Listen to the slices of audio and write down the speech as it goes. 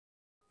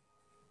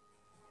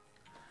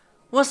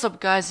What's up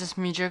guys, it's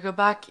me Jericho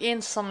back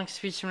in Sonic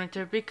Speed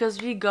Simulator because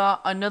we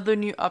got another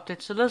new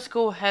update. So let's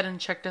go ahead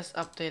and check this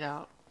update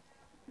out.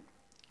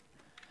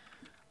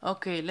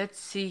 Okay, let's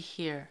see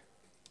here.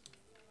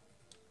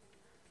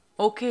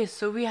 Okay,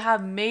 so we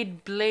have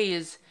Maid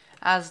Blaze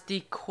as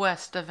the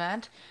quest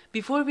event.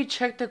 Before we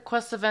check the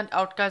quest event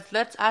out guys,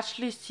 let's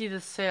actually see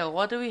the sale.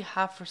 What do we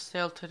have for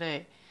sale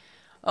today?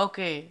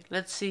 Okay,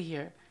 let's see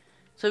here.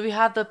 So we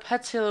have the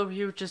pet sale over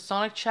here, which is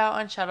Sonic Chow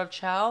and Shadow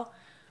Chow.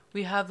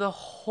 We have the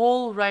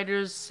whole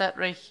Riders set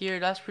right here.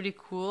 That's pretty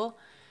cool.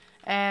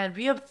 And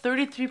we have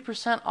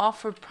 33% off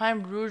for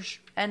Prime Rouge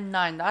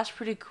N9. That's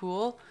pretty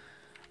cool.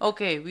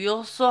 Okay, we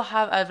also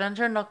have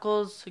Adventure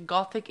Knuckles,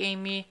 Gothic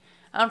Amy,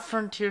 and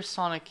Frontier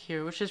Sonic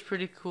here, which is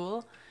pretty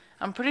cool.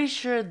 I'm pretty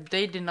sure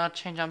they did not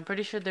change. I'm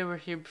pretty sure they were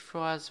here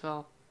before as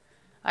well.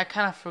 I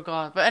kind of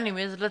forgot. But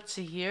anyways, let's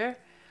see here.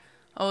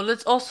 Oh,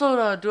 let's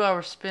also do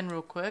our spin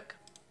real quick.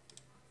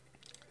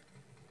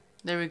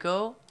 There we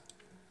go.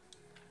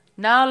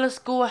 Now let's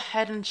go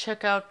ahead and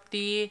check out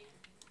the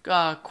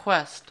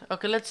quest.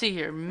 Okay, let's see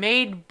here.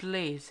 Maid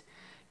Blaze.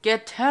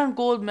 Get 10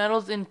 gold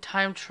medals in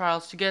time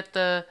trials to get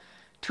the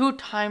 2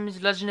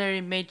 times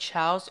legendary Maid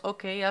Chows.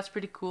 Okay, that's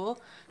pretty cool.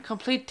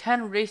 Complete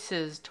 10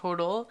 races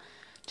total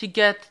to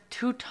get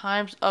 2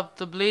 times of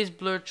the Blaze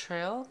Blur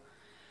Trail.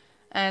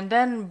 And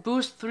then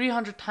boost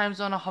 300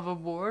 times on a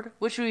hoverboard,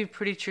 which would be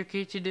pretty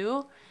tricky to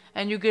do.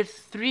 And you get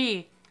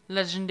 3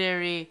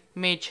 legendary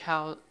Maid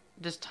Chow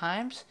this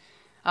times.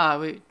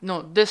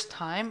 This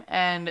time.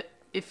 And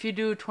if you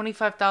do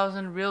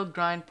 25,000 real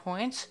grind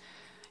points,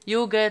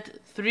 you'll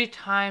get 3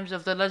 times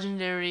of the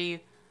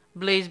legendary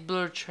Blaze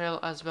Blur Trail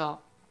as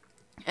well.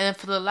 And then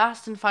for the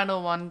last and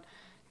final one,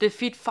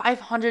 defeat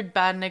 500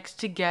 badniks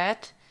to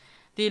get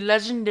the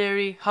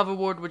legendary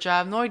hoverboard, which I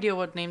have no idea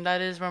what name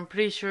that is, but I'm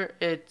pretty sure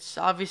it's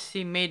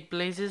obviously Maid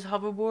Blaze's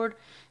hoverboard.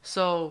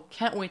 So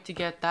can't wait to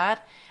get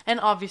that. And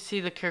obviously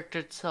the character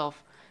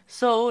itself.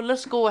 So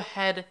let's go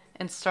ahead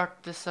and start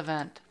this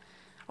event.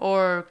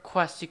 Or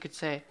quest, you could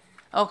say.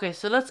 Okay,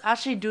 so let's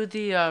actually do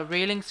the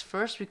railings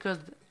first, because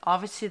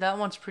obviously that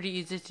one's pretty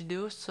easy to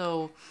do.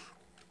 So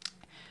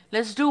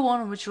let's do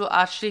one which will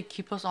actually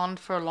keep us on it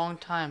for a long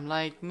time.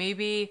 Like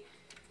maybe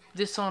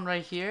this one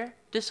right here.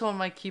 This one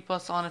might keep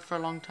us on it for a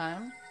long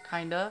time.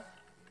 Kinda.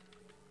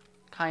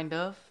 Kind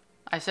of.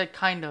 I said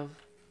kind of.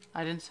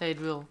 I didn't say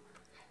it will.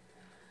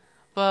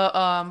 But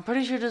I'm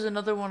pretty sure there's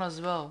another one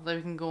as well that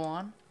we can go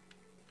on.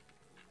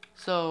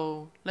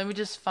 So let me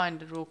just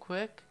find it real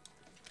quick.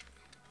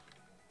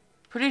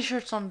 Pretty sure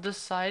it's on this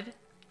side.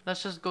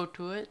 Let's just go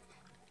to it.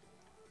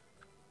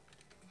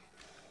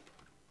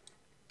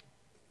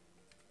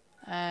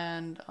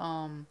 And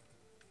oh,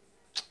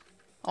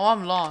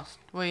 I'm lost.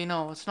 Wait,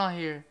 no, it's not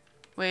here.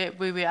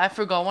 Wait, I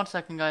forgot. 1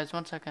 second, guys.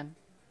 1 second.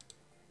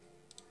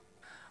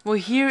 Well,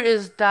 here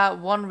is that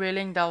one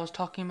railing that I was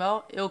talking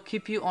about. It'll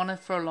keep you on it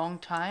for a long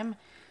time.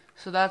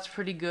 So that's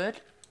pretty good.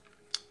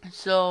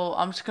 So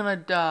I'm just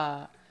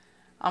gonna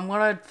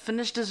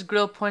finish this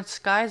grill points,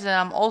 guys, and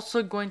I'm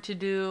also going to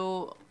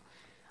do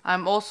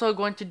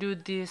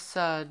these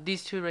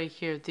two right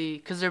here,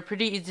 because they're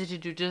pretty easy to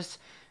do. Just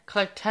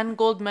collect 10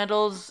 gold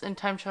medals in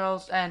time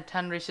trials and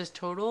 10 races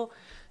total.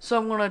 So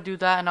I'm gonna do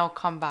that and I'll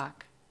come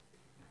back.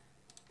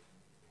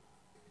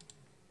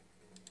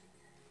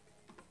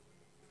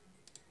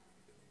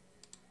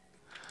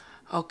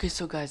 Okay,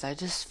 so guys, I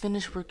just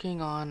finished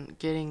working on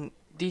getting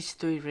these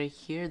 3 right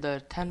here,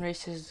 the 10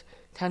 races,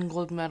 10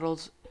 gold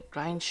medals,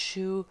 grind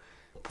shoe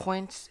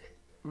points,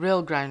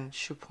 real grind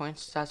shoe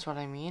points, that's what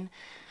I mean.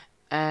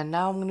 And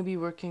now I'm going to be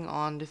working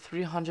on the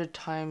 300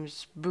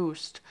 times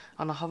boost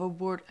on a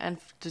hoverboard and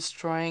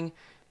destroying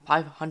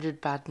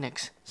 500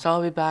 badniks. So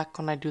I'll be back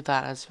when I do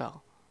that as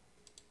well.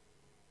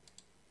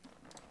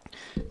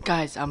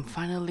 Guys, I'm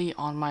finally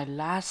on my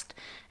last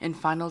and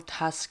final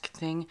task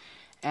thing.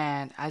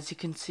 And as you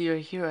can see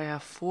right here, I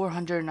have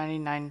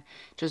 499.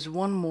 Just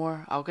one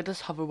more. I'll get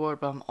this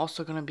hoverboard, but I'm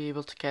also going to be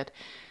able to get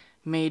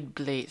Maid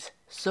Blaze.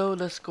 So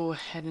let's go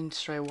ahead and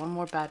destroy one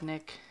more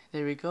badnik.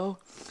 There we go.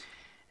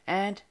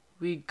 And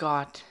we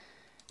got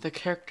the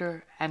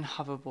character and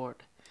hoverboard.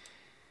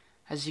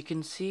 As you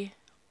can see,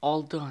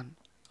 all done.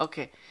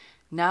 Okay,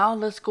 now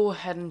let's go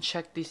ahead and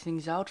check these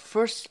things out.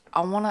 First,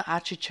 I want to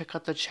actually check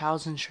out the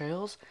chows and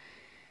trails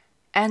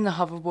and the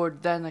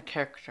hoverboard, then the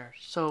character.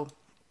 So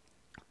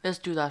let's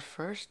do that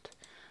first.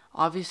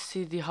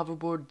 Obviously, the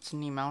hoverboard's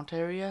in the mount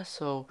area,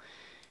 so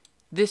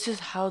this is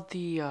how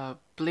the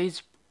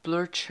Blaze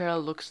Blur Trail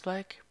looks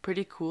like.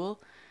 Pretty cool.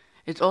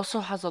 It also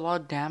has a lot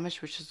of damage,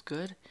 which is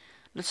good.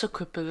 Let's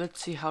equip it. Let's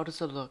see, how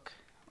does it look.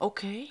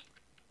 Okay.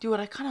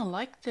 Dude, I kind of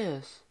like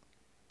this.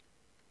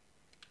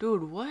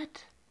 Dude,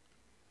 what?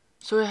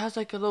 So it has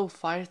like a little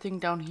fire thing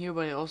down here,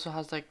 but it also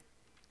has like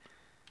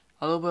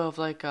a little bit of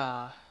like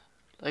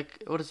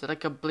what is it?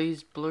 Like a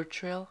Blaze Blur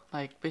Trail?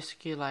 Like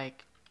basically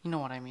like, you know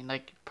what I mean,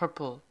 like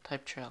purple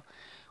type trail,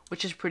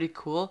 which is pretty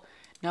cool.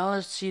 Now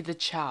let's see the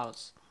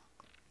chows.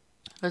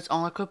 Let's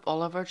unequip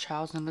all of our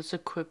chows and let's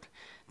equip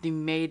the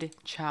Maid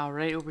Chow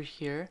right over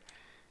here.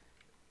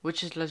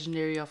 which is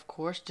legendary, of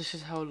course. This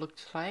is how it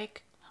looks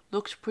like.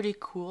 Looks pretty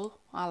cool.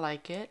 I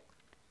like it.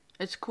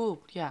 It's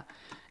cool, yeah.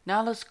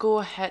 Now let's go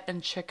ahead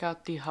and check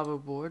out the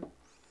hoverboard,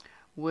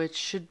 which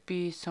should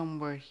be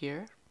somewhere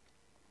here.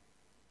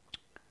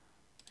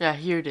 Yeah,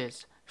 here it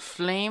is.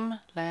 Flame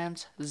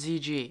Lance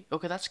ZG.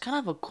 Okay, that's kind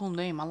of a cool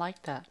name. I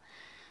like that.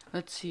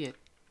 Let's see it.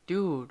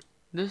 Dude,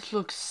 this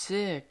looks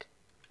sick.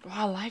 Bro,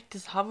 I like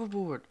this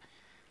hoverboard.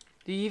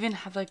 They even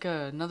have like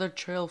another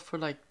trail for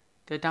like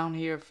the down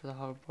here for the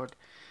hoverboard,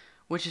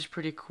 which is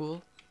pretty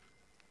cool.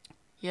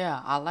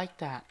 Yeah, I like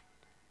that.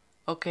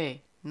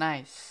 Okay,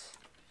 nice.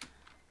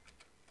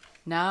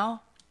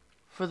 Now,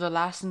 for the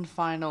last and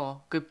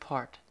final good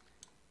part.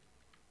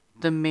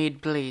 The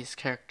Maid Blaze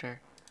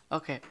character.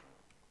 Okay.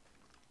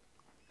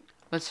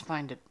 Let's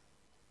find it.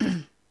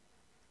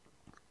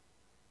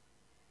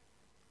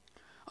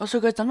 Also,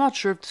 guys, I'm not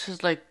sure if this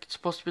is like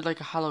supposed to be like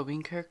a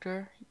Halloween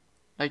character,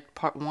 like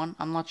part 1.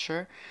 I'm not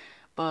sure,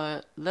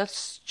 but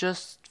let's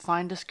just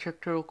find this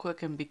character real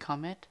quick and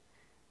become it.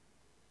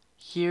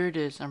 Here it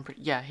is.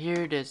 Yeah,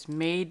 here it is.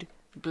 Maid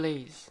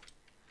Blaze.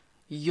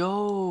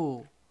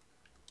 Yo,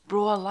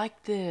 bro, I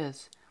like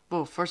this.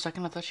 Bro, for a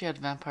second I thought she had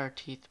vampire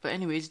teeth, but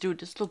anyways,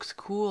 dude, this looks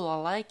cool. I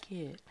like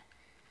it.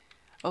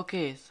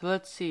 Okay, so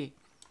let's see.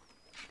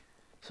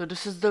 So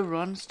this is the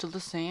run, still the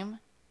same.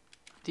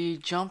 The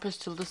jump is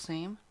still the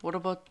same. What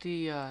about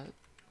the,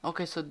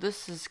 okay, so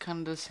this is kind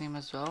of the same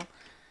as well.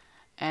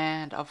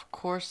 And of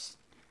course,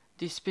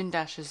 the spin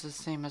dash is the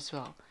same as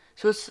well.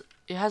 So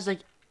it has like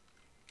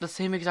the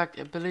same exact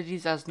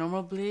abilities as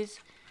normal Blaze.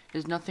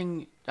 There's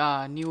nothing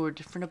new or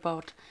different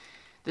about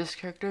this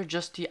character.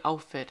 Just the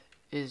outfit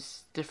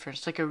is different.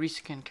 It's like a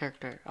reskin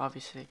character,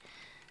 obviously.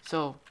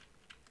 So,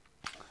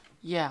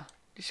 yeah.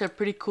 It's a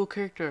pretty cool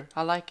character.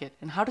 I like it.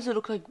 And how does it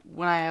look like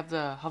when I have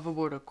the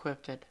hoverboard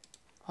equipped?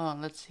 Hold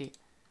on, let's see.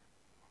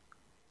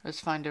 Let's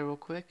find it real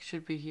quick.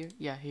 Should be here.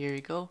 Yeah, here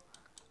you go.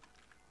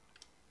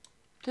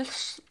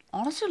 This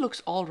honestly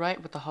looks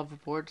alright with the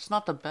hoverboard. It's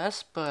not the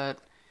best, but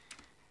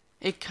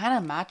it kind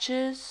of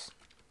matches.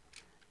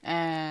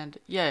 And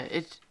yeah,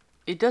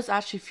 it does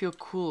actually feel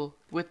cool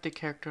with the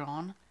character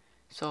on.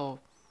 So,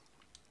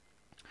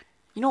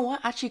 you know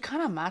what? Actually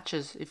kind of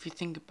matches if you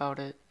think about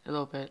it a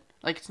little bit.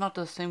 Like, it's not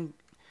the same,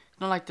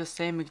 it's not like the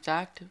same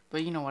exact,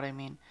 but you know what I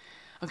mean.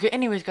 Okay,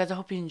 anyways, guys, I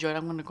hope you enjoyed.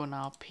 I'm gonna go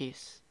now.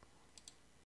 Peace.